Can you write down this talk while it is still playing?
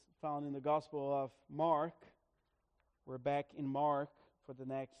found in the Gospel of Mark. We're back in Mark for the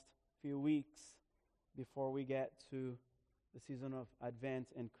next few weeks before we get to the season of Advent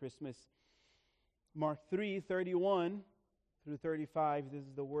and Christmas. Mark 3:31 through 35, this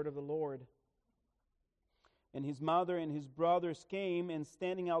is the word of the Lord. And his mother and his brothers came, and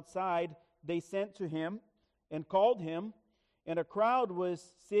standing outside, they sent to him and called him. And a crowd was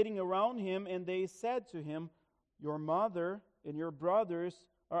sitting around him, and they said to him, "Your mother and your brothers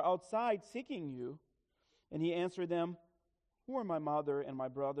are outside seeking you." And he answered them, "Who are my mother and my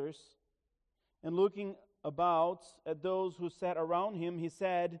brothers?" And looking about at those who sat around him, he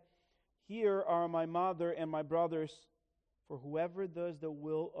said, "Here are my mother and my brothers, for whoever does the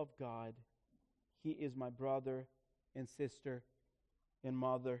will of God, he is my brother and sister and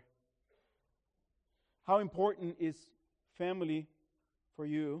mother." How important is family for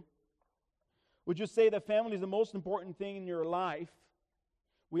you? Would you say that family is the most important thing in your life?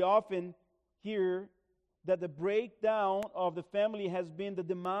 We often hear that the breakdown of the family has been the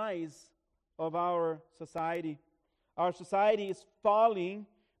demise of our society. Our society is falling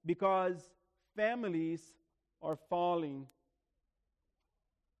because families are falling.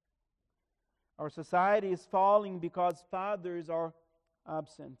 Our society is falling because fathers are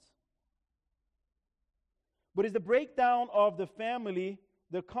absent. But is the breakdown of the family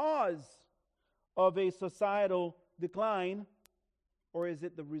the cause of a societal decline, or is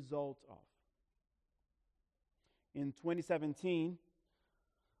it the result of? In 2017,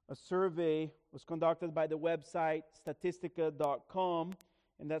 a survey was conducted by the website Statistica.com,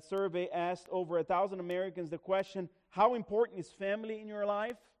 and that survey asked over 1,000 Americans the question, how important is family in your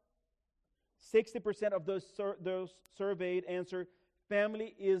life? 60% of those surveyed answered,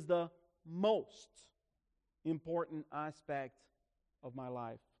 family is the most important aspect of my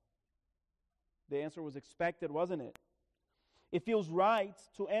life. The answer was expected, wasn't it? It feels right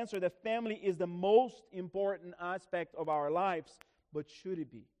to answer that family is the most important aspect of our lives, but should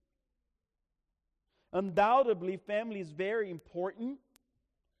it be? Undoubtedly, family is very important,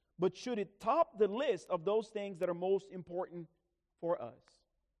 but should it top the list of those things that are most important for us?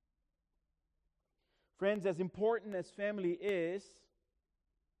 Friends, as important as family is,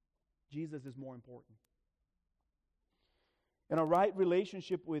 Jesus is more important. And a right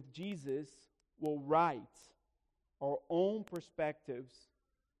relationship with Jesus will right our own perspectives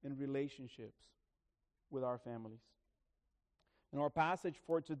and relationships with our families. In our passage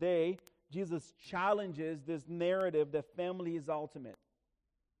for today, Jesus challenges this narrative that family is ultimate.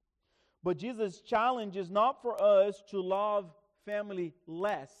 But Jesus' challenge is not for us to love family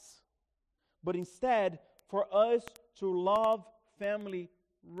less, but instead for us to love family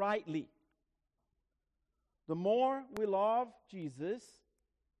rightly. The more we love Jesus,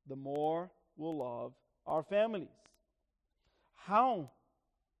 the more we'll love our families. How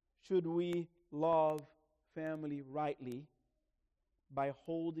should we love family rightly? By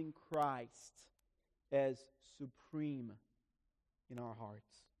holding Christ as supreme in our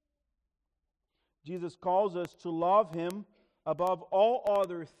hearts. Jesus calls us to love Him above all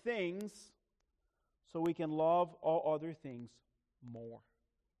other things so we can love all other things more.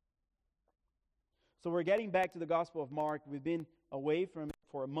 So we're getting back to the Gospel of Mark. We've been away from it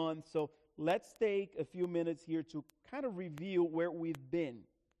for a month, so let's take a few minutes here to kind of review where we've been.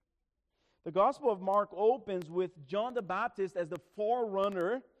 The Gospel of Mark opens with John the Baptist as the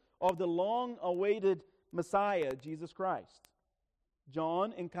forerunner of the long-awaited Messiah, Jesus Christ.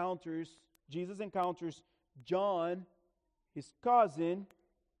 Jesus encounters John, his cousin,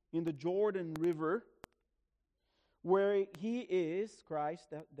 in the Jordan River, where he is,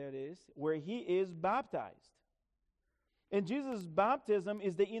 Christ, that is, where he is baptized. And Jesus' baptism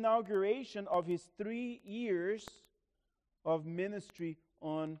is the inauguration of his 3 years of ministry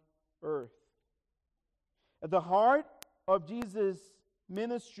on earth. At the heart of Jesus'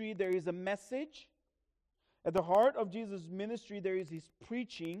 ministry, there is a message. At the heart of Jesus' ministry, there is his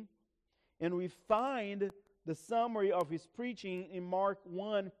preaching. And we find the summary of his preaching in Mark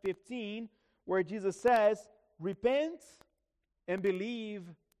 1:15, where Jesus says, "Repent and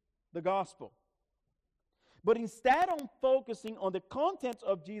believe the gospel." But instead of focusing on the content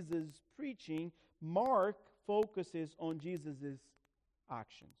of Jesus' preaching, Mark focuses on Jesus'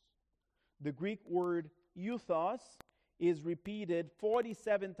 actions. The Greek word euthos is repeated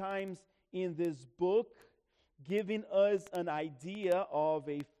 47 times in this book, giving us an idea of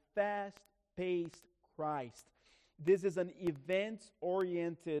a fast-paced Christ. This is an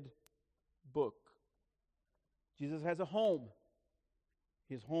event-oriented book. Jesus has a home.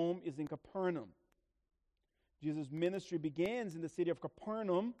 His home is in Capernaum. Jesus' ministry begins in the city of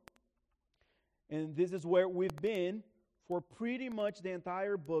Capernaum, and this is where we've been for pretty much the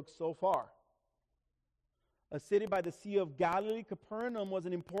entire book so far. A city by the Sea of Galilee, Capernaum was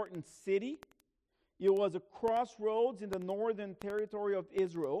an important city. It was a crossroads in the northern territory of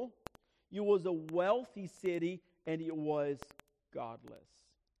Israel. It was a wealthy city, and it was godless.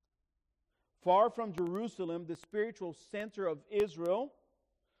 Far from Jerusalem, the spiritual center of Israel,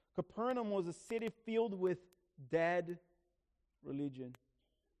 Capernaum was a city filled with dead religion.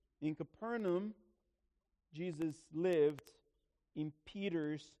 In Capernaum, Jesus lived in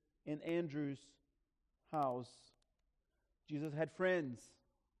Peter's and Andrew's house. Jesus had friends.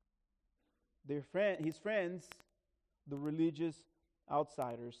 His friends, the religious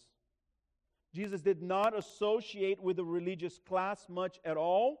outsiders. Jesus did not associate with the religious class much at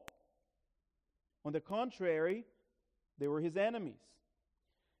all. On the contrary, they were his enemies.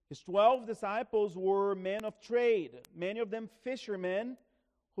 His 12 disciples were men of trade, many of them fishermen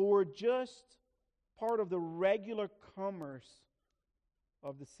who were just part of the regular commerce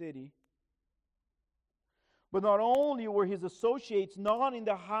of the city. But not only were his associates not in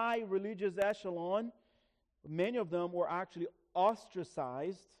the high religious echelon, but many of them were actually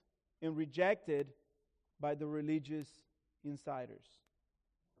ostracized and rejected by the religious insiders.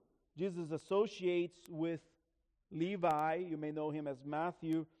 Jesus associates with Levi, you may know him as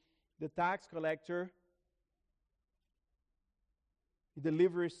Matthew, the tax collector. He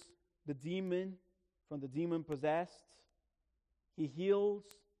delivers the demon from the demon possessed. He heals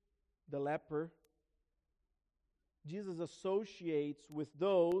the leper. Jesus associates with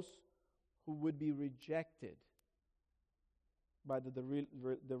those who would be rejected by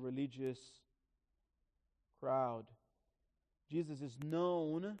the religious crowd. Jesus is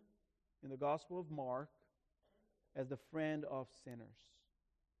known in the Gospel of Mark as the friend of sinners.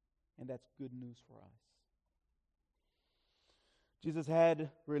 And that's good news for us. Jesus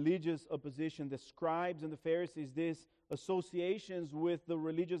had religious opposition. The scribes and the Pharisees, these associations with the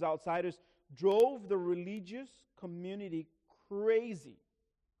religious outsiders, drove the religious community crazy.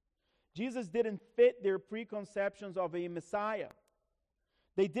 Jesus didn't fit their preconceptions of a Messiah.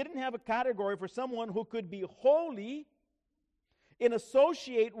 They didn't have a category for someone who could be holy and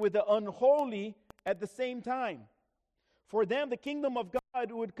associate with the unholy at the same time. For them, the kingdom of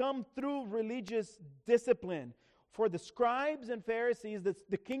God would come through religious discipline. For the scribes and Pharisees,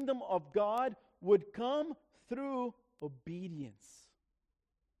 the kingdom of God would come through obedience.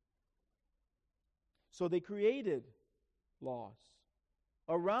 So they created laws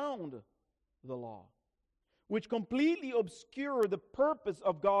around the law, which completely obscure the purpose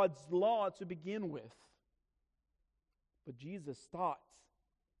of God's law to begin with. But Jesus taught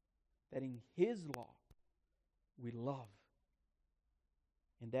that in His law we love.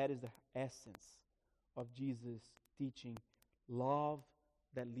 And that is the essence of Jesus' teaching, love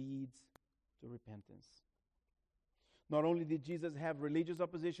that leads to repentance. Not only did Jesus have religious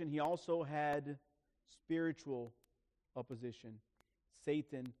opposition, He also had spiritual opposition,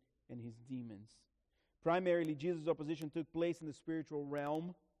 Satan and his demons. Primarily, Jesus' opposition took place in the spiritual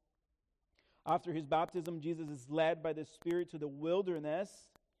realm. After His baptism, Jesus is led by the Spirit to the wilderness,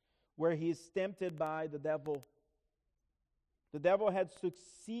 where He is tempted by the devil. The devil had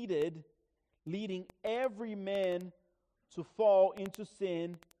succeeded leading every man to fall into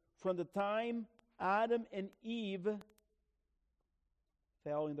sin from the time Adam and Eve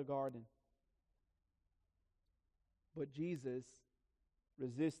fell in the garden. But Jesus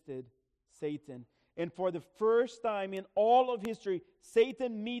resisted Satan. And for the first time in all of history,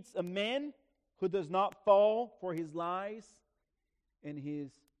 Satan meets a man who does not fall for his lies and his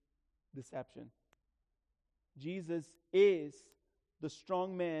deception. Jesus is the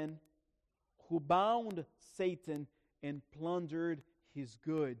strong man who bound Satan and plundered his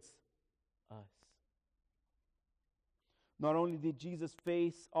goods, us. Not only did Jesus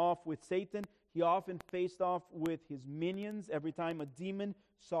face off with Satan, He often faced off with his minions. Every time a demon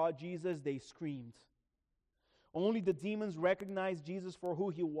saw Jesus, they screamed. Only the demons recognized Jesus for who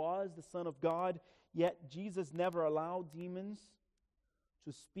He was, the Son of God. Yet Jesus never allowed demons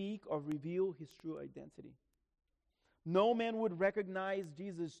to speak or reveal His true identity. No man would recognize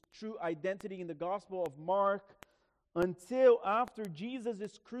Jesus' true identity in the Gospel of Mark until after Jesus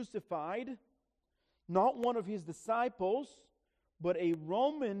is crucified. Not one of His disciples, but a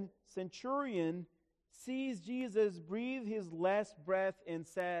Roman centurion sees Jesus breathe his last breath and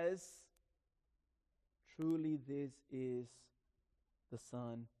says, "Truly this is the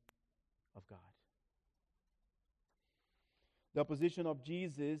Son of God." The opposition of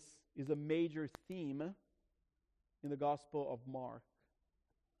Jesus is a major theme in the Gospel of Mark.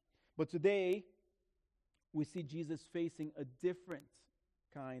 But today, we see Jesus facing a different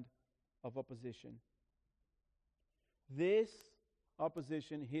kind of opposition. this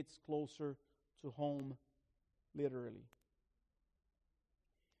opposition hits closer to home, literally.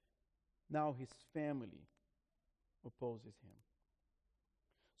 Now his family opposes him.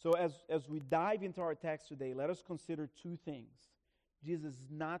 So as we dive into our text today, let us consider two things: Jesus'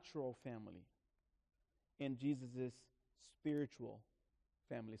 natural family and Jesus' spiritual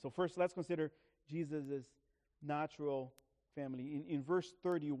family. So first, let's consider Jesus' natural family. In verse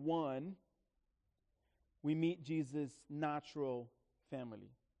 31, we meet Jesus' natural family.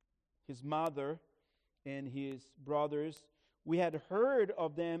 His mother and his brothers. We had heard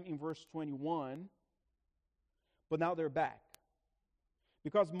of them in verse 21, but now they're back.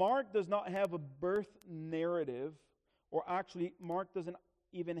 Because Mark does not have a birth narrative, or actually Mark doesn't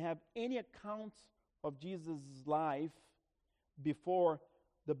even have any account of Jesus' life before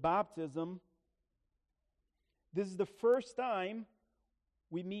the baptism, this is the first time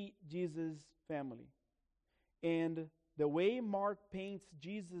we meet Jesus' family. And the way Mark paints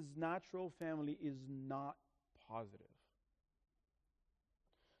Jesus' natural family is not positive.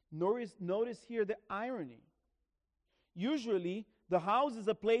 Notice here the irony. Usually, the house is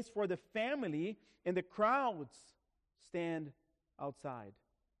a place for the family, and the crowds stand outside.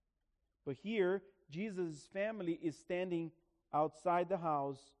 But here, Jesus' family is standing outside the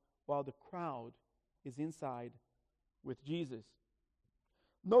house while the crowd is inside with Jesus.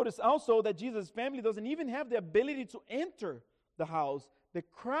 Notice also that Jesus' family doesn't even have the ability to enter the house. The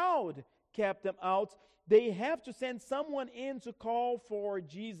crowd kept them out. They have to send someone in to call for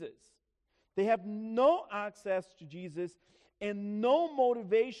Jesus. They have no access to Jesus and no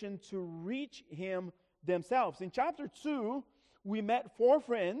motivation to reach him themselves. In chapter 2, we met 4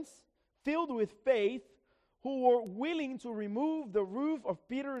 friends filled with faith who were willing to remove the roof of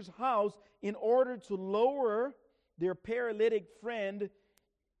Peter's house in order to lower their paralytic friend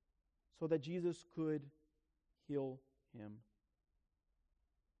so that Jesus could heal him.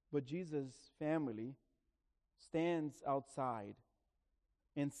 But Jesus' family stands outside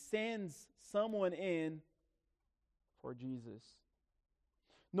and sends someone in for Jesus.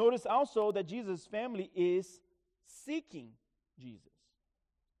 Notice also that Jesus' family is seeking Jesus.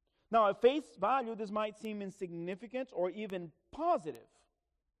 Now, at face value, this might seem insignificant or even positive.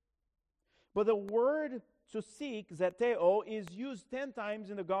 But the word to seek, zeteo, is used 10 times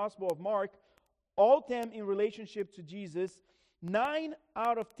in the Gospel of Mark, all 10 in relationship to Jesus. 9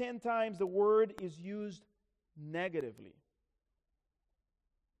 out of 10 times the word is used negatively,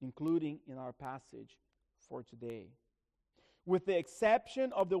 including in our passage for today. With the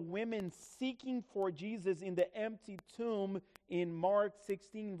exception of the women seeking for Jesus in the empty tomb in Mark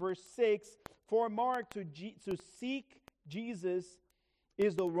 16, verse 6, for Mark to seek Jesus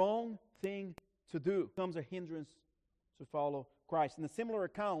is the wrong thing to do. It becomes a hindrance to follow Christ. In a similar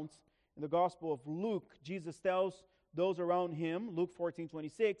account in the Gospel of Luke, Jesus tells those around him, Luke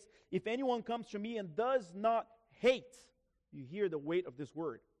 14:26, if anyone comes to me and does not hate, you hear the weight of this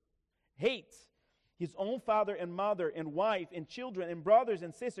word, hate his own father and mother and wife and children and brothers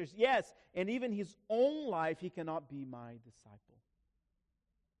and sisters, yes, and even his own life, he cannot be my disciple.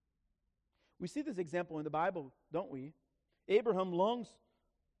 We see this example in the Bible, don't we? Abraham longs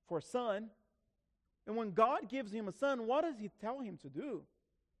for a son, and when God gives him a son, what does he tell him to do?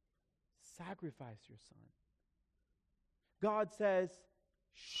 Sacrifice your son. God says,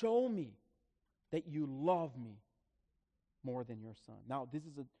 show me that you love me more than your son. Now, this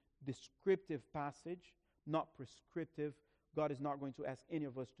is a descriptive passage, not prescriptive. God is not going to ask any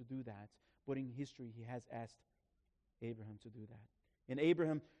of us to do that. But in history, he has asked Abraham to do that. And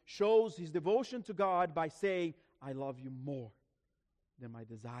Abraham shows his devotion to God by saying, I love you more than my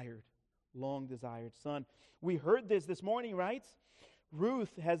long desired son. We heard this morning, right?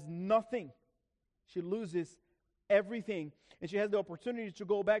 Ruth has nothing. She loses everything. And she has the opportunity to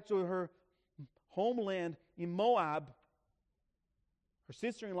go back to her homeland in Moab. Her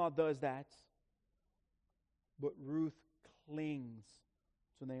sister-in-law does that. But Ruth clings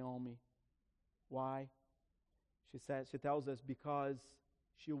to Naomi. Why? She tells us because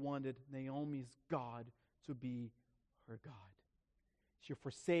she wanted Naomi's God to be her God. She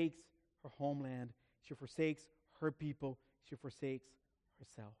forsakes her homeland. She forsakes her people. She forsakes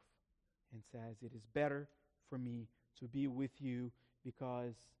herself and says, it is better for me to be with you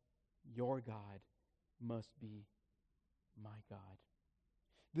because your God must be my God.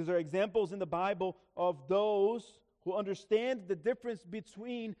 These are examples in the Bible of those who understand the difference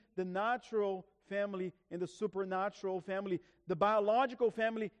between the natural family and the supernatural family, the biological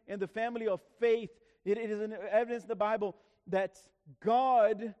family and the family of faith. It is an evidence in the Bible that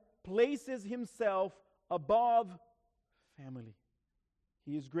God places himself above family.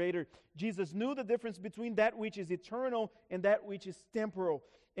 He is greater. Jesus knew the difference between that which is eternal and that which is temporal.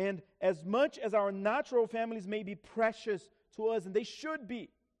 And as much as our natural families may be precious to us, and they should be,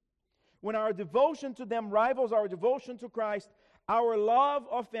 when our devotion to them rivals our devotion to Christ, our love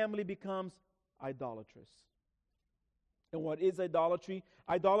of family becomes idolatrous. And what is idolatry?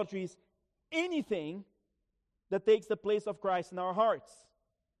 Idolatry is anything that takes the place of Christ in our hearts.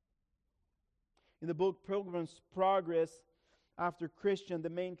 In the book Pilgrim's Progress, after Christian, the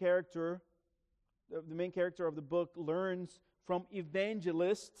main character of the book learns from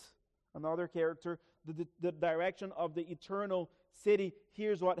Evangelist, another character, the direction of the eternal city.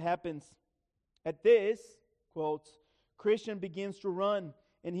 Here's what happens. At this, quotes, Christian begins to run,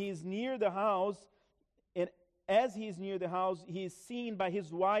 and he is near the house, and as he is near the house, he is seen by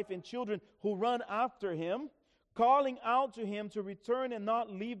his wife and children who run after him, calling out to him to return and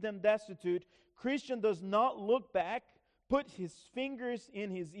not leave them destitute. Christian does not look back, put his fingers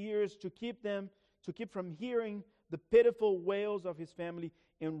in his ears to keep from hearing the pitiful wails of his family,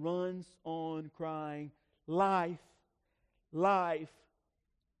 and runs on crying, life, life,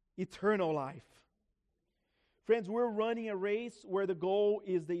 eternal life. Friends, we're running a race where the goal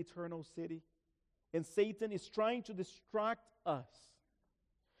is the eternal city. And Satan is trying to distract us.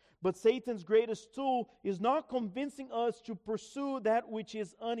 But Satan's greatest tool is not convincing us to pursue that which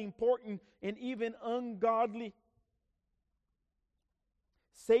is unimportant and even ungodly.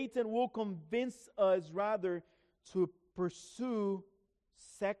 Satan will convince us rather to pursue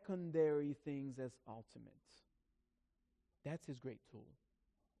secondary things as ultimate. That's his great tool.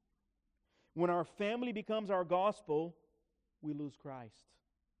 When our family becomes our gospel, we lose Christ.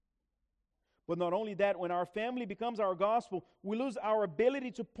 But not only that, when our family becomes our gospel, we lose our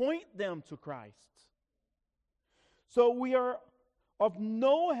ability to point them to Christ. So we are of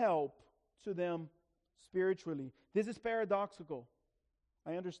no help to them spiritually. This is paradoxical.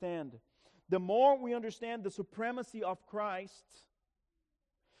 I understand. The more we understand the supremacy of Christ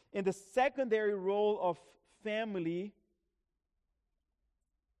and the secondary role of family,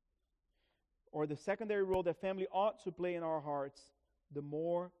 or the secondary role that family ought to play in our hearts, the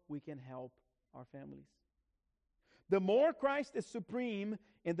more we can help our families. The more Christ is supreme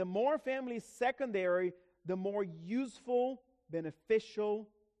and the more family is secondary, the more useful, beneficial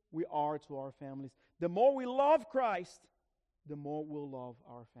we are to our families. The more we love Christ, the more we'll love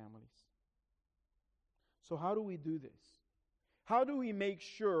our families. So how do we do this? How do we make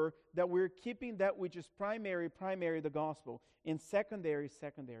sure that we're keeping that which is primary, the gospel, and secondary,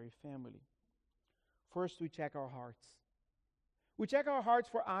 family? First, we check our hearts. We check our hearts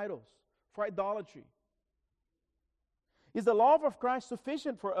for idols, for idolatry. Is the love of Christ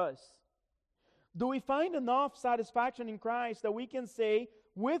sufficient for us? Do we find enough satisfaction in Christ that we can say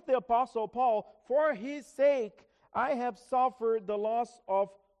with the Apostle Paul, for His sake, I have suffered the loss of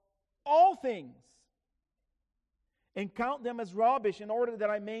all things and count them as rubbish in order that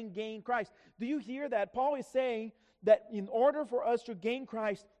I may gain Christ? Do you hear that? Paul is saying that in order for us to gain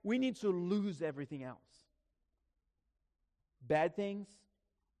Christ, we need to lose everything else. Bad things,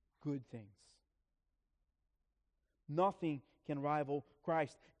 good things. Nothing can rival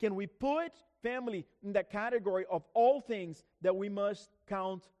Christ. Can we put family in that category of all things that we must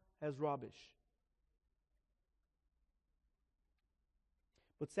count as rubbish?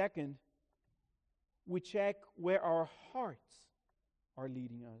 But second, we check where our hearts are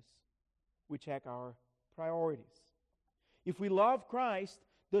leading us. We check our priorities. If we love Christ,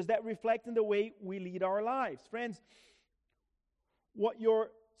 does that reflect in the way we lead our lives? Friends, what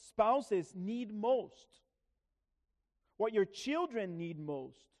your spouses need most, what your children need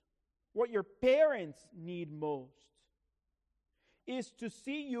most, what your parents need most, is to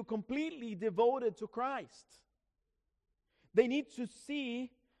see you completely devoted to Christ. They need to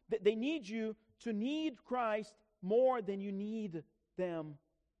see that they need you to need Christ more than you need them.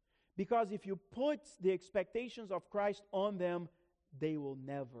 Because if you put the expectations of Christ on them, they will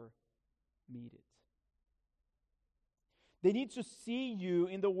never meet it. They need to see you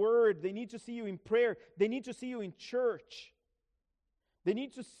in the Word. They need to see you in prayer. They need to see you in church. They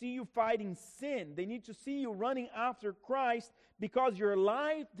need to see you fighting sin. They need to see you running after Christ because your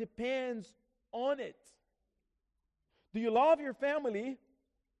life depends on it. Do you love your family?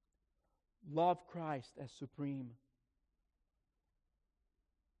 Love Christ as supreme.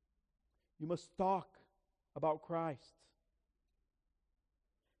 You must talk about Christ.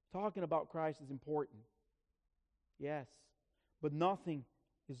 Talking about Christ is important. Yes. But nothing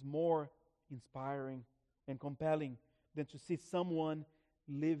is more inspiring and compelling than to see someone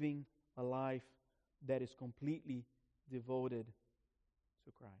living a life that is completely devoted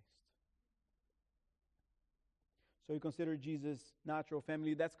to Christ. So you consider Jesus' natural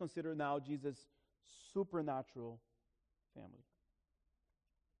family. Let's consider now Jesus' supernatural family.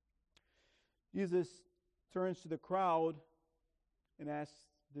 Jesus turns to the crowd and asks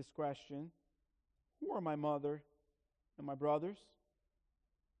this question: who are my mother and my brothers?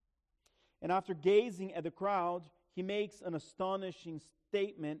 And after gazing at the crowd, he makes an astonishing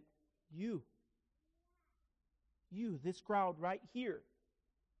statement: you, this crowd right here,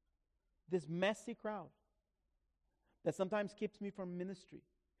 this messy crowd that sometimes keeps me from ministry,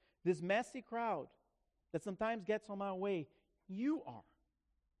 this messy crowd that sometimes gets on my way, you are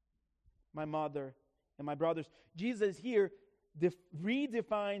my mother and my brothers. Jesus here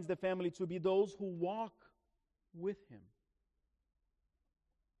redefines the family to be those who walk with him.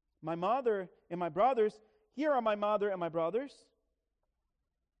 My mother and my brothers, here are my mother and my brothers.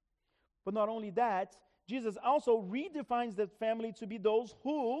 But not only that, Jesus also redefines the family to be those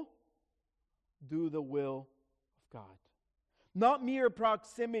who do the will of God. Not mere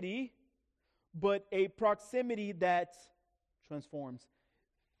proximity, but a proximity that transforms.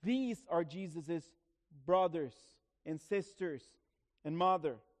 These are Jesus' brothers and sisters and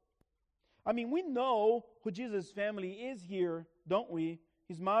mother. I mean, we know who Jesus' family is here, don't we?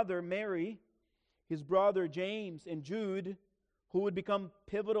 His mother, Mary, his brother, James and Jude, who would become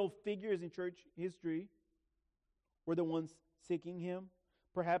pivotal figures in church history, were the ones seeking him.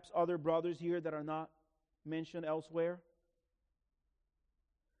 Perhaps other brothers here that are not mentioned elsewhere.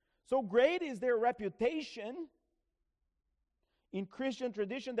 So great is their reputation in Christian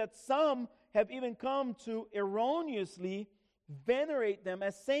tradition that some have even come to erroneously venerate them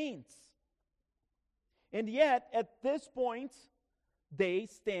as saints. And yet, at this point, they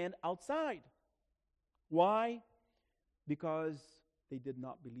stand outside. Why? Because they did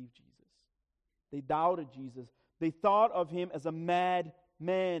not believe Jesus. They doubted Jesus. They thought of him as a mad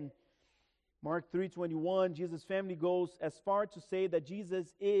man. Mark 3:21, Jesus' family goes as far to say that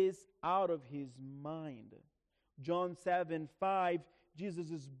Jesus is out of his mind. John 7:5,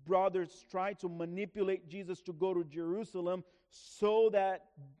 Jesus' brothers tried to manipulate Jesus to go to Jerusalem so that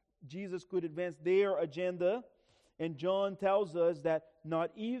Jesus could advance their agenda. And John tells us that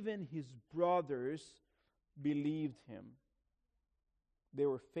not even his brothers believed him. They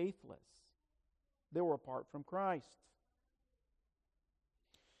were faithless. They were apart from Christ.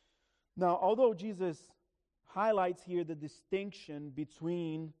 Now, although Jesus highlights here the distinction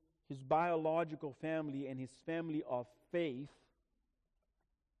between his biological family and his family of faith,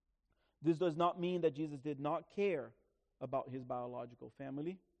 this does not mean that Jesus did not care about his biological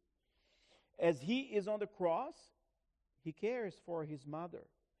family. As he is on the cross, he cares for his mother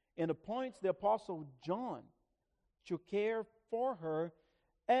and appoints the Apostle John to care for her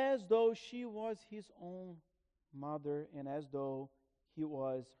as though she was his own mother and as though he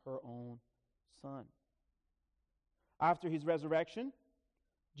was her own son. After his resurrection,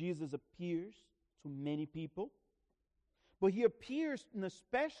 Jesus appears to many people, but he appears in a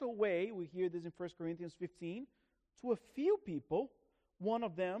special way, we hear this in 1 Corinthians 15, to a few people. One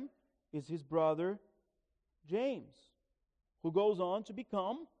of them is his brother James, who goes on to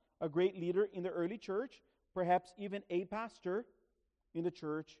become a great leader in the early church, perhaps even a pastor in the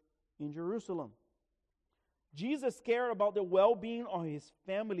church in Jerusalem. Jesus cared about the well-being of his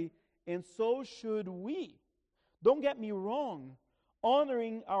family, and so should we. Don't get me wrong.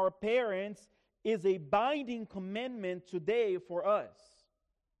 Honoring our parents is a binding commandment today for us.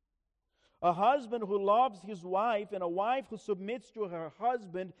 A husband who loves his wife and a wife who submits to her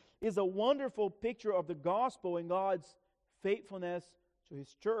husband is a wonderful picture of the gospel and God's faithfulness to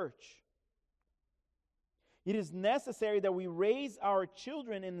his church. It is necessary that we raise our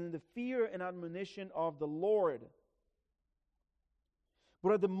children in the fear and admonition of the Lord.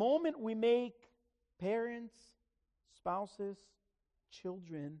 But at the moment we make parents, spouses,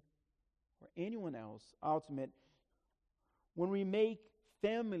 children, or anyone else ultimate, when we make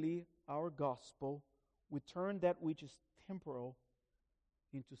family our gospel, we turn that which is temporal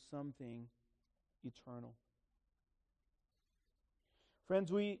into something eternal.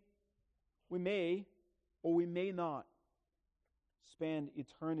 Friends, we may or we may not spend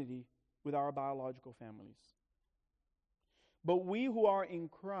eternity with our biological families. But we who are in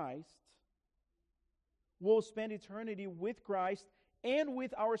Christ will spend eternity with Christ and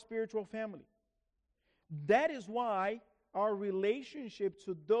with our spiritual family. That is why our relationship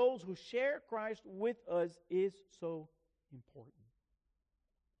to those who share Christ with us is so important.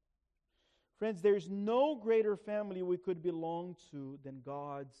 Friends, there's no greater family we could belong to than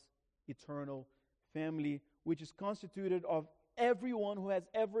God's eternal family, which is constituted of everyone who has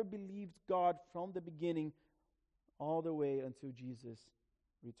ever believed God from the beginning all the way until Jesus'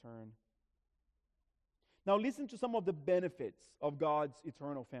 return. Now listen to some of the benefits of God's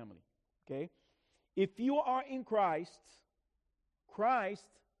eternal family. Okay? If you are in Christ, Christ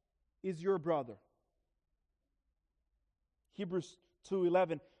is your brother. Hebrews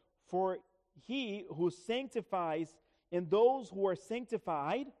 2:11, for he who sanctifies and those who are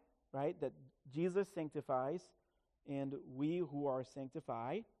sanctified, right, that Jesus sanctifies and we who are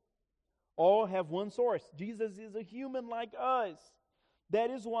sanctified, all have one source. Jesus is a human like us. That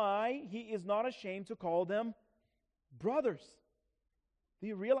is why he is not ashamed to call them brothers. Do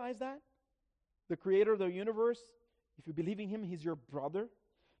you realize that? The creator of the universe, if you believe in him, he's your brother.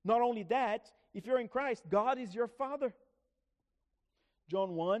 Not only that, if you're in Christ, God is your Father.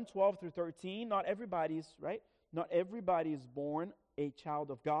 John 1:12-13, not everybody is born a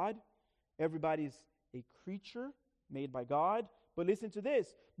child of God. Everybody is a creature made by God. But listen to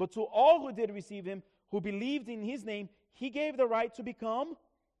this. But to all who did receive him, who believed in his name, he gave the right to become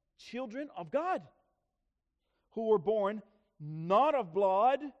children of God, who were born not of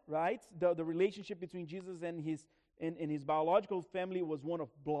blood, right? The relationship between Jesus and his biological family was one of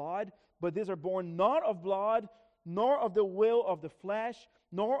blood. But these are born not of blood, nor of the will of the flesh,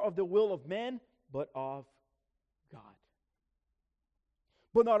 nor of the will of men, but of God.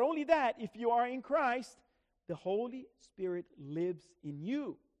 But not only that, if you are in Christ, the Holy Spirit lives in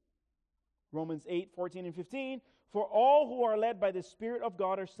you. Romans 8:14-15, for all who are led by the Spirit of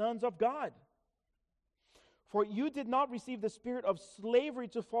God are sons of God. For you did not receive the spirit of slavery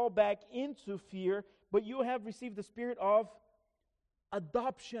to fall back into fear, but you have received the spirit of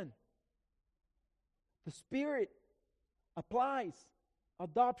adoption. The Spirit applies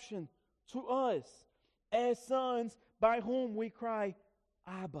adoption to us as sons, by whom we cry,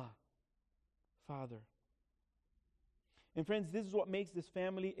 Abba, Father. And friends, this is what makes this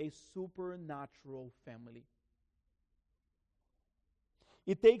family a supernatural family.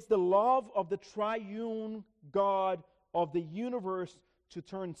 It takes the love of the triune God of the universe to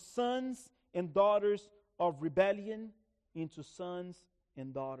turn sons and daughters of rebellion into sons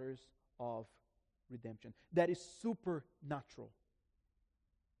and daughters of redemption. That is supernatural.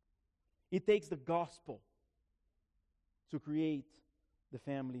 It takes the gospel to create the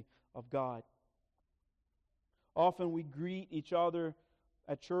family of God. Often we greet each other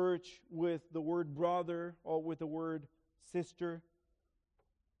at church with the word brother or with the word sister.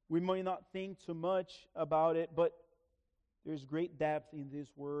 We may not think too much about it, but there's great depth in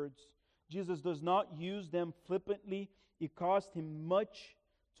these words. Jesus does not use them flippantly. It cost him much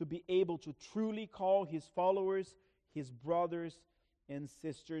to be able to truly call his followers his brothers and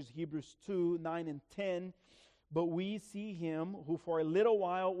sisters. Hebrews 2:9-10. But we see him who for a little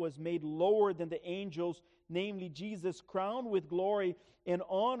while was made lower than the angels, namely Jesus, crowned with glory and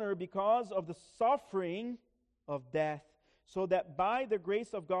honor because of the suffering of death, so that by the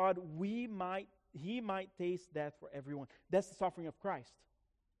grace of God he might taste death for everyone. That's the suffering of Christ.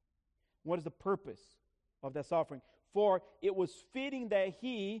 What is the purpose of that suffering? For it was fitting that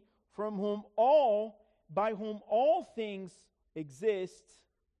he, by whom all things exist,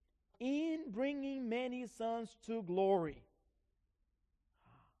 in bringing many sons to glory.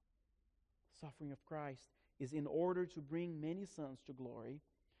 The suffering of Christ is in order to bring many sons to glory,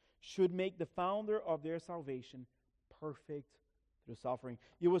 should make the founder of their salvation perfect through suffering.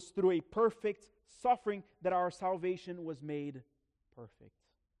 It was through a perfect suffering that our salvation was made perfect.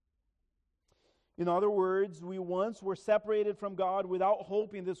 In other words, we once were separated from God without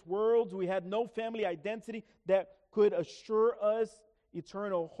hope in this world. We had no family identity that could assure us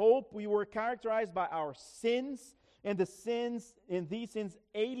eternal hope. We were characterized by our sins, and these sins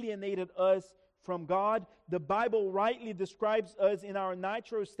alienated us from God. The Bible rightly describes us in our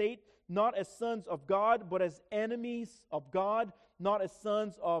natural state, not as sons of God, but as enemies of God, not as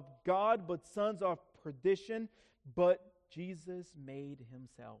sons of God, but sons of perdition. But Jesus made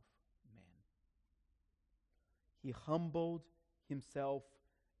himself man. He humbled himself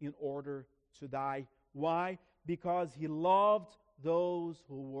in order to die. Why? Because he loved those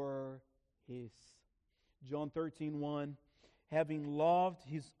who were his. John 13:1, having loved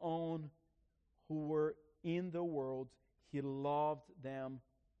his own who were in the world, he loved them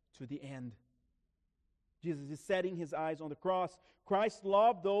to the end. Jesus is setting his eyes on the cross. Christ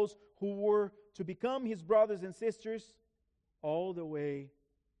loved those who were to become his brothers and sisters all the way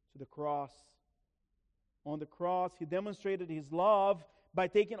to the cross. On the cross, he demonstrated his love by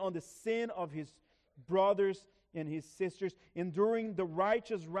taking on the sin of his brothers and his sisters, enduring the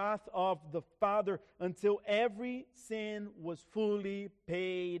righteous wrath of the Father until every sin was fully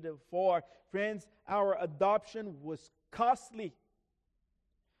paid for. Friends, our adoption was costly.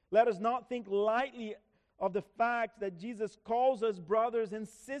 Let us not think lightly of the fact that Jesus calls us brothers and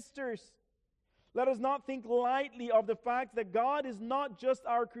sisters. Let us not think lightly of the fact that God is not just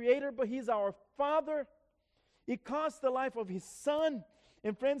our Creator, but He's our Father. It cost the life of His Son.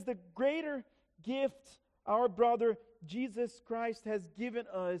 And friends, the greater gift our brother Jesus Christ has given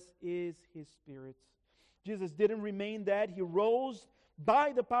us is His Spirit. Jesus didn't remain dead. He rose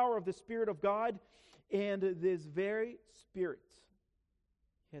by the power of the Spirit of God. And this very Spirit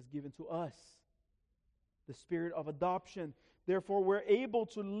He has given to us, the Spirit of adoption. Therefore, we're able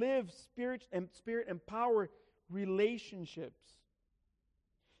to live Spirit-empowered relationships.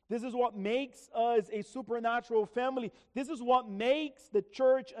 This is what makes us a supernatural family. This is what makes the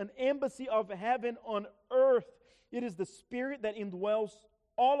church an embassy of heaven on earth. It is the Spirit that indwells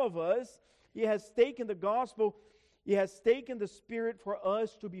all of us. He has taken the gospel. He has taken the Spirit for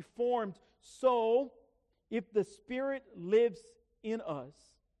us to be formed. So, if the Spirit lives in us,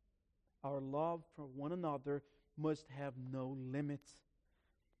 our love for one another must have no limits,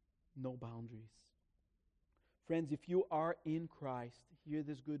 no boundaries. Friends, if you are in Christ, hear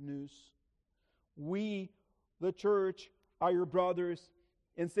this good news. We, the church, are your brothers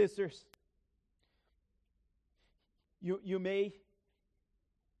and sisters. You may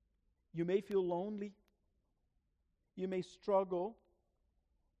feel lonely. You may struggle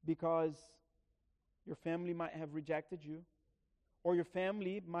because your family might have rejected you, or your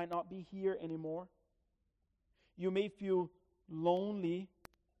family might not be here anymore. You may feel lonely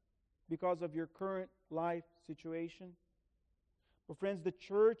because of your current life situation. But friends, the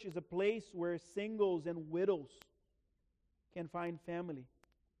church is a place where singles and widows can find family.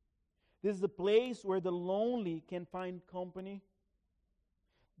 This is a place where the lonely can find company.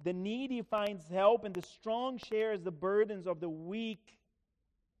 The needy finds help, and the strong shares the burdens of the weak.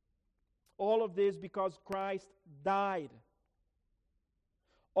 All of this because Christ died.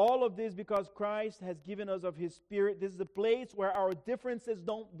 All of this because Christ has given us of His Spirit. This is a place where our differences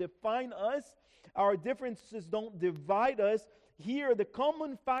don't define us. Our differences don't divide us. Here, the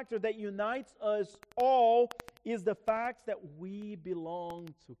common factor that unites us all is the fact that we belong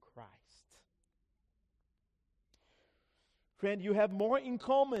to Christ. Friend, you have more in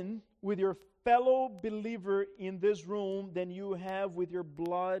common with your fellow believer in this room than you have with your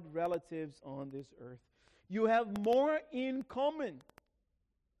blood relatives on this earth. You have more in common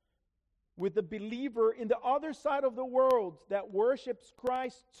with the believer in the other side of the world that worships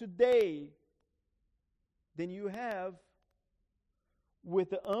Christ today than you have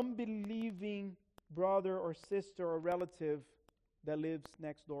with the unbelieving brother or sister or relative that lives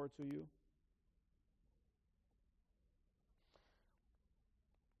next door to you.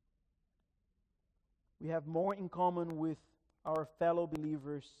 We have more in common with our fellow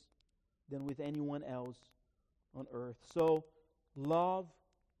believers than with anyone else on earth. So, love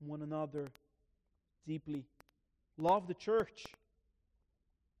one another deeply. Love the church.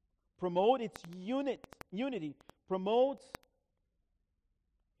 Promote its unity. Promote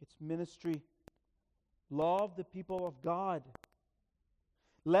its ministry. Love the people of God.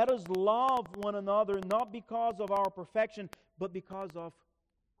 Let us love one another not because of our perfection, but because of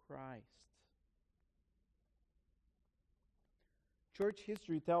Christ. Church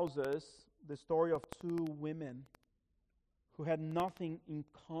history tells us the story of two women who had nothing in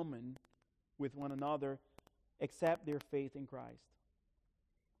common with one another except their faith in Christ.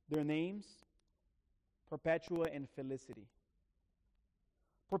 Their names, Perpetua and Felicity.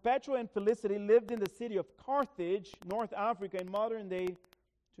 Perpetua and Felicity lived in the city of Carthage, North Africa, in modern-day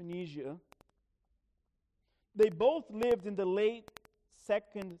Tunisia. They both lived in the late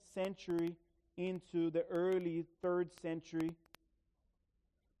 2nd century into the early 3rd century.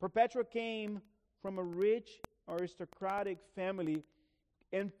 Perpetua came from a rich aristocratic family,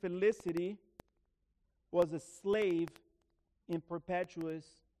 and Felicity was a slave in Perpetua's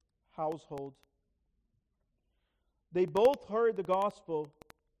household. They both heard the gospel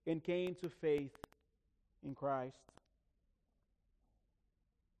and came to faith in Christ.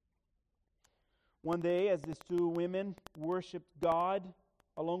 One day, as these two women worshiped God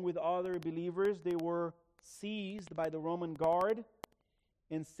along with other believers, they were seized by the Roman guard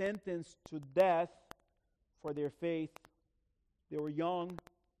and sentenced to death for their faith. They were young,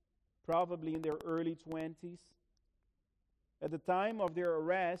 probably in their early 20s. At the time of their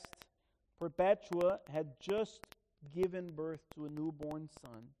arrest, Perpetua had just given birth to a newborn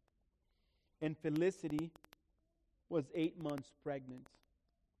son, and Felicity was 8 months pregnant.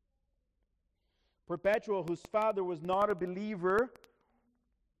 Perpetua, whose father was not a believer,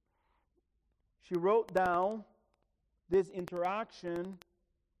 she wrote down this interaction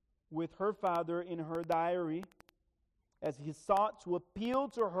with her father in her diary as he sought to appeal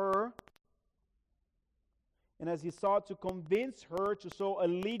to her and as he sought to convince her to show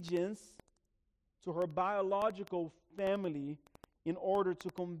allegiance to her biological family in order to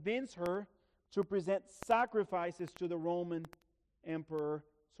convince her to present sacrifices to the Roman emperor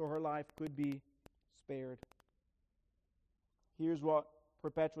so her life could be spared. Here's what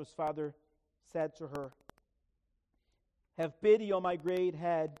Perpetua's father said to her. "Have pity on my great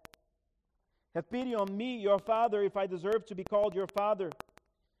head. Have pity on me, your father, if I deserve to be called your father.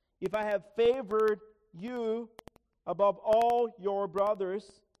 If I have favored you above all your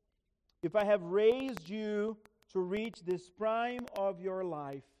brothers, if I have raised you to reach this prime of your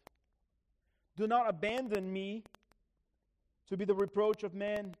life, do not abandon me to be the reproach of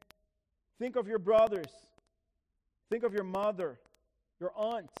men. Think of your brothers. Think of your mother, your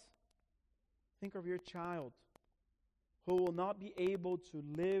aunt. Think of your child, who will not be able to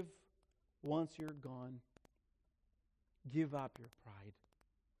live once you're gone. Give up your pride."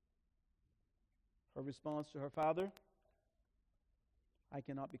 Her response to her father, "I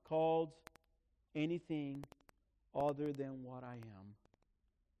cannot be called anything other than what I am,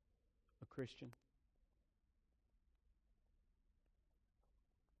 a Christian."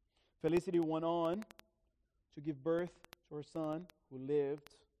 Felicity went on to give birth to her son, who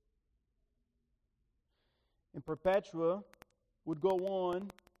lived. And Perpetua would go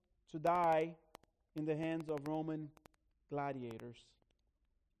on to die in the hands of Roman gladiators.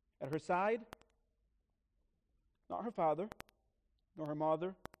 At her side, not her father, nor her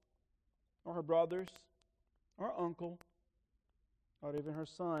mother, nor her brothers, nor her uncle, not even her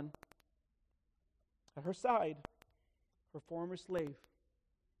son. At her side, her former slave,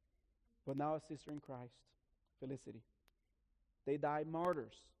 but now a sister in Christ, Felicity. They died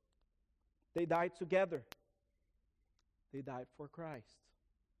martyrs. They died together. They died for Christ.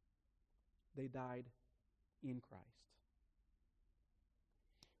 They died in Christ.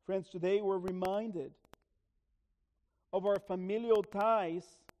 Friends, today we're reminded of our familial ties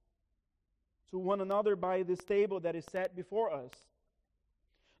to one another by this table that is set before us.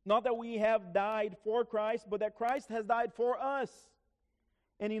 Not that we have died for Christ, but that Christ has died for us.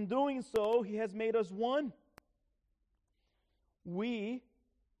 And in doing so, He has made us one. We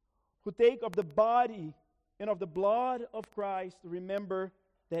who take of the body and of the blood of Christ remember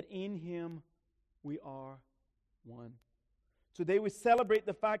that in Him we are one. Today we celebrate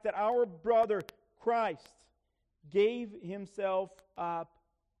the fact that our brother Christ gave Himself up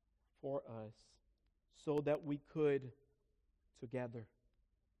for us so that we could together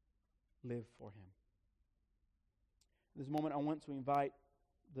live for Him. At this moment, I want to invite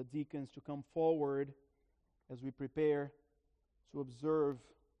the deacons to come forward as we prepare to observe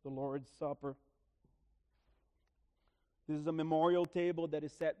the Lord's Supper. This is a memorial table that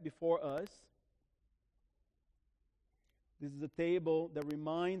is set before us. This is a table that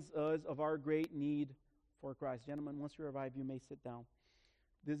reminds us of our great need for Christ. Gentlemen, once you arrive, you may sit down.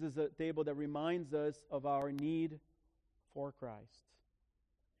 This is a table that reminds us of our need for Christ.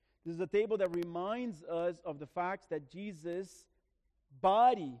 This is a table that reminds us of the fact that Jesus'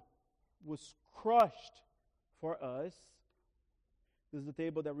 body was crushed for us. This is a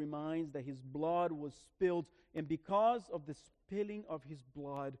table that reminds that His blood was spilled, and because of the spilling of His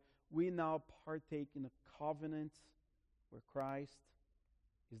blood, we now partake in a covenant where Christ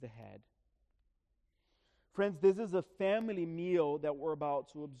is the head. Friends, this is a family meal that we're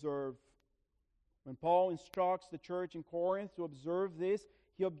about to observe. When Paul instructs the church in Corinth to observe this,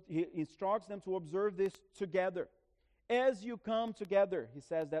 he instructs them to observe this together. As you come together, he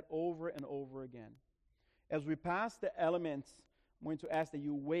says that over and over again. As we pass the elements, I'm going to ask that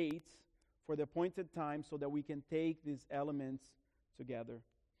you wait for the appointed time so that we can take these elements together.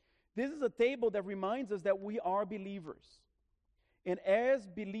 This is a table that reminds us that we are believers. And as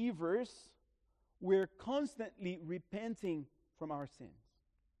believers, we're constantly repenting from our sins.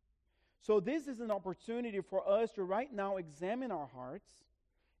 So this is an opportunity for us to right now examine our hearts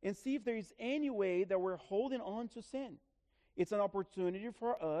and see if there is any way that we're holding on to sin. It's an opportunity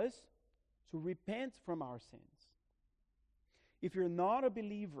for us to repent from our sins. If you're not a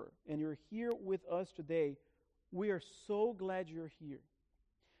believer and you're here with us today, we are so glad you're here.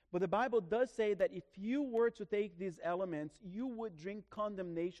 But the Bible does say that if you were to take these elements, you would drink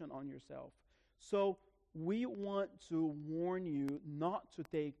condemnation on yourself. So we want to warn you not to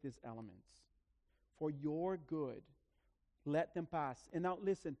take these elements. For your good, let them pass. And now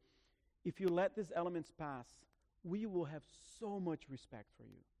listen, if you let these elements pass, we will have so much respect for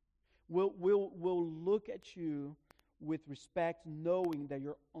you. We'll look at you with respect, knowing that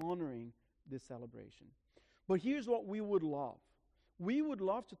you're honoring this celebration. But here's what we would love. We would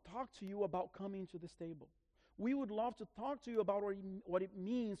love to talk to you about coming to this table. We would love to talk to you about what it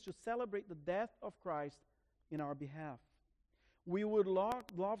means to celebrate the death of Christ in our behalf. We would love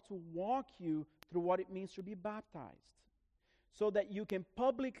to walk you through what it means to be baptized, so that you can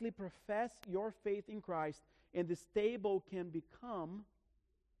publicly profess your faith in Christ, and this table can become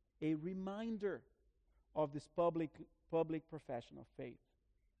a reminder of this public profession of faith.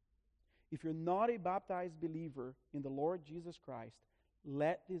 If you're not a baptized believer in the Lord Jesus Christ,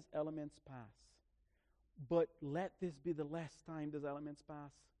 let these elements pass. But let this be the last time these elements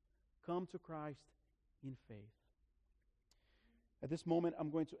pass. Come to Christ in faith. At this moment,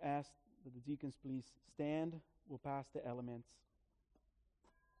 I'm going to ask that the deacons please stand. We'll pass the elements.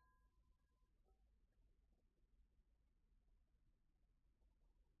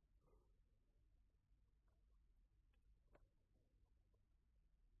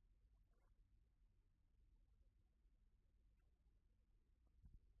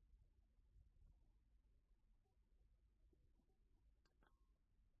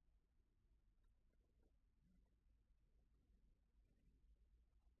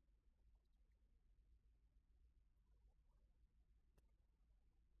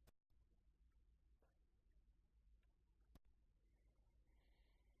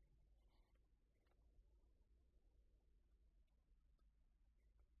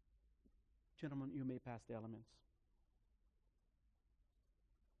 Gentlemen, you may pass the elements.